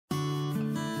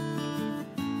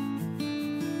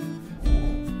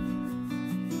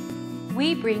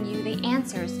we bring you the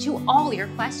answers to all your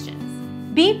questions.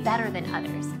 Be better than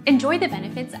others. Enjoy the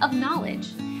benefits of knowledge.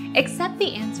 Accept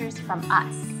the answers from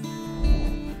us.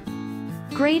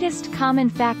 Greatest common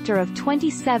factor of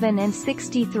 27 and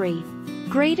 63.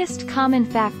 Greatest common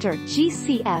factor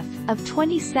 (GCF) of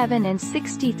 27 and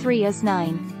 63 is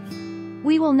 9.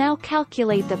 We will now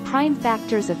calculate the prime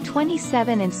factors of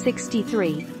 27 and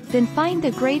 63, then find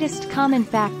the greatest common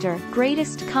factor,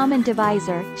 greatest common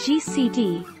divisor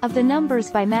 (GCD), of the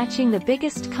numbers by matching the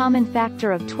biggest common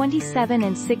factor of 27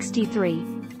 and 63.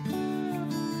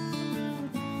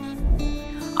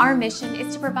 Our mission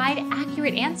is to provide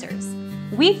accurate answers.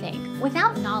 We think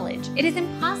without knowledge, it is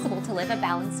impossible to live a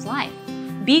balanced life.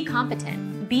 Be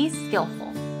competent, be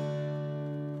skillful.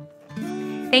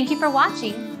 Thank you for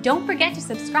watching. Don't forget to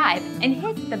subscribe and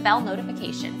hit the bell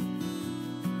notification.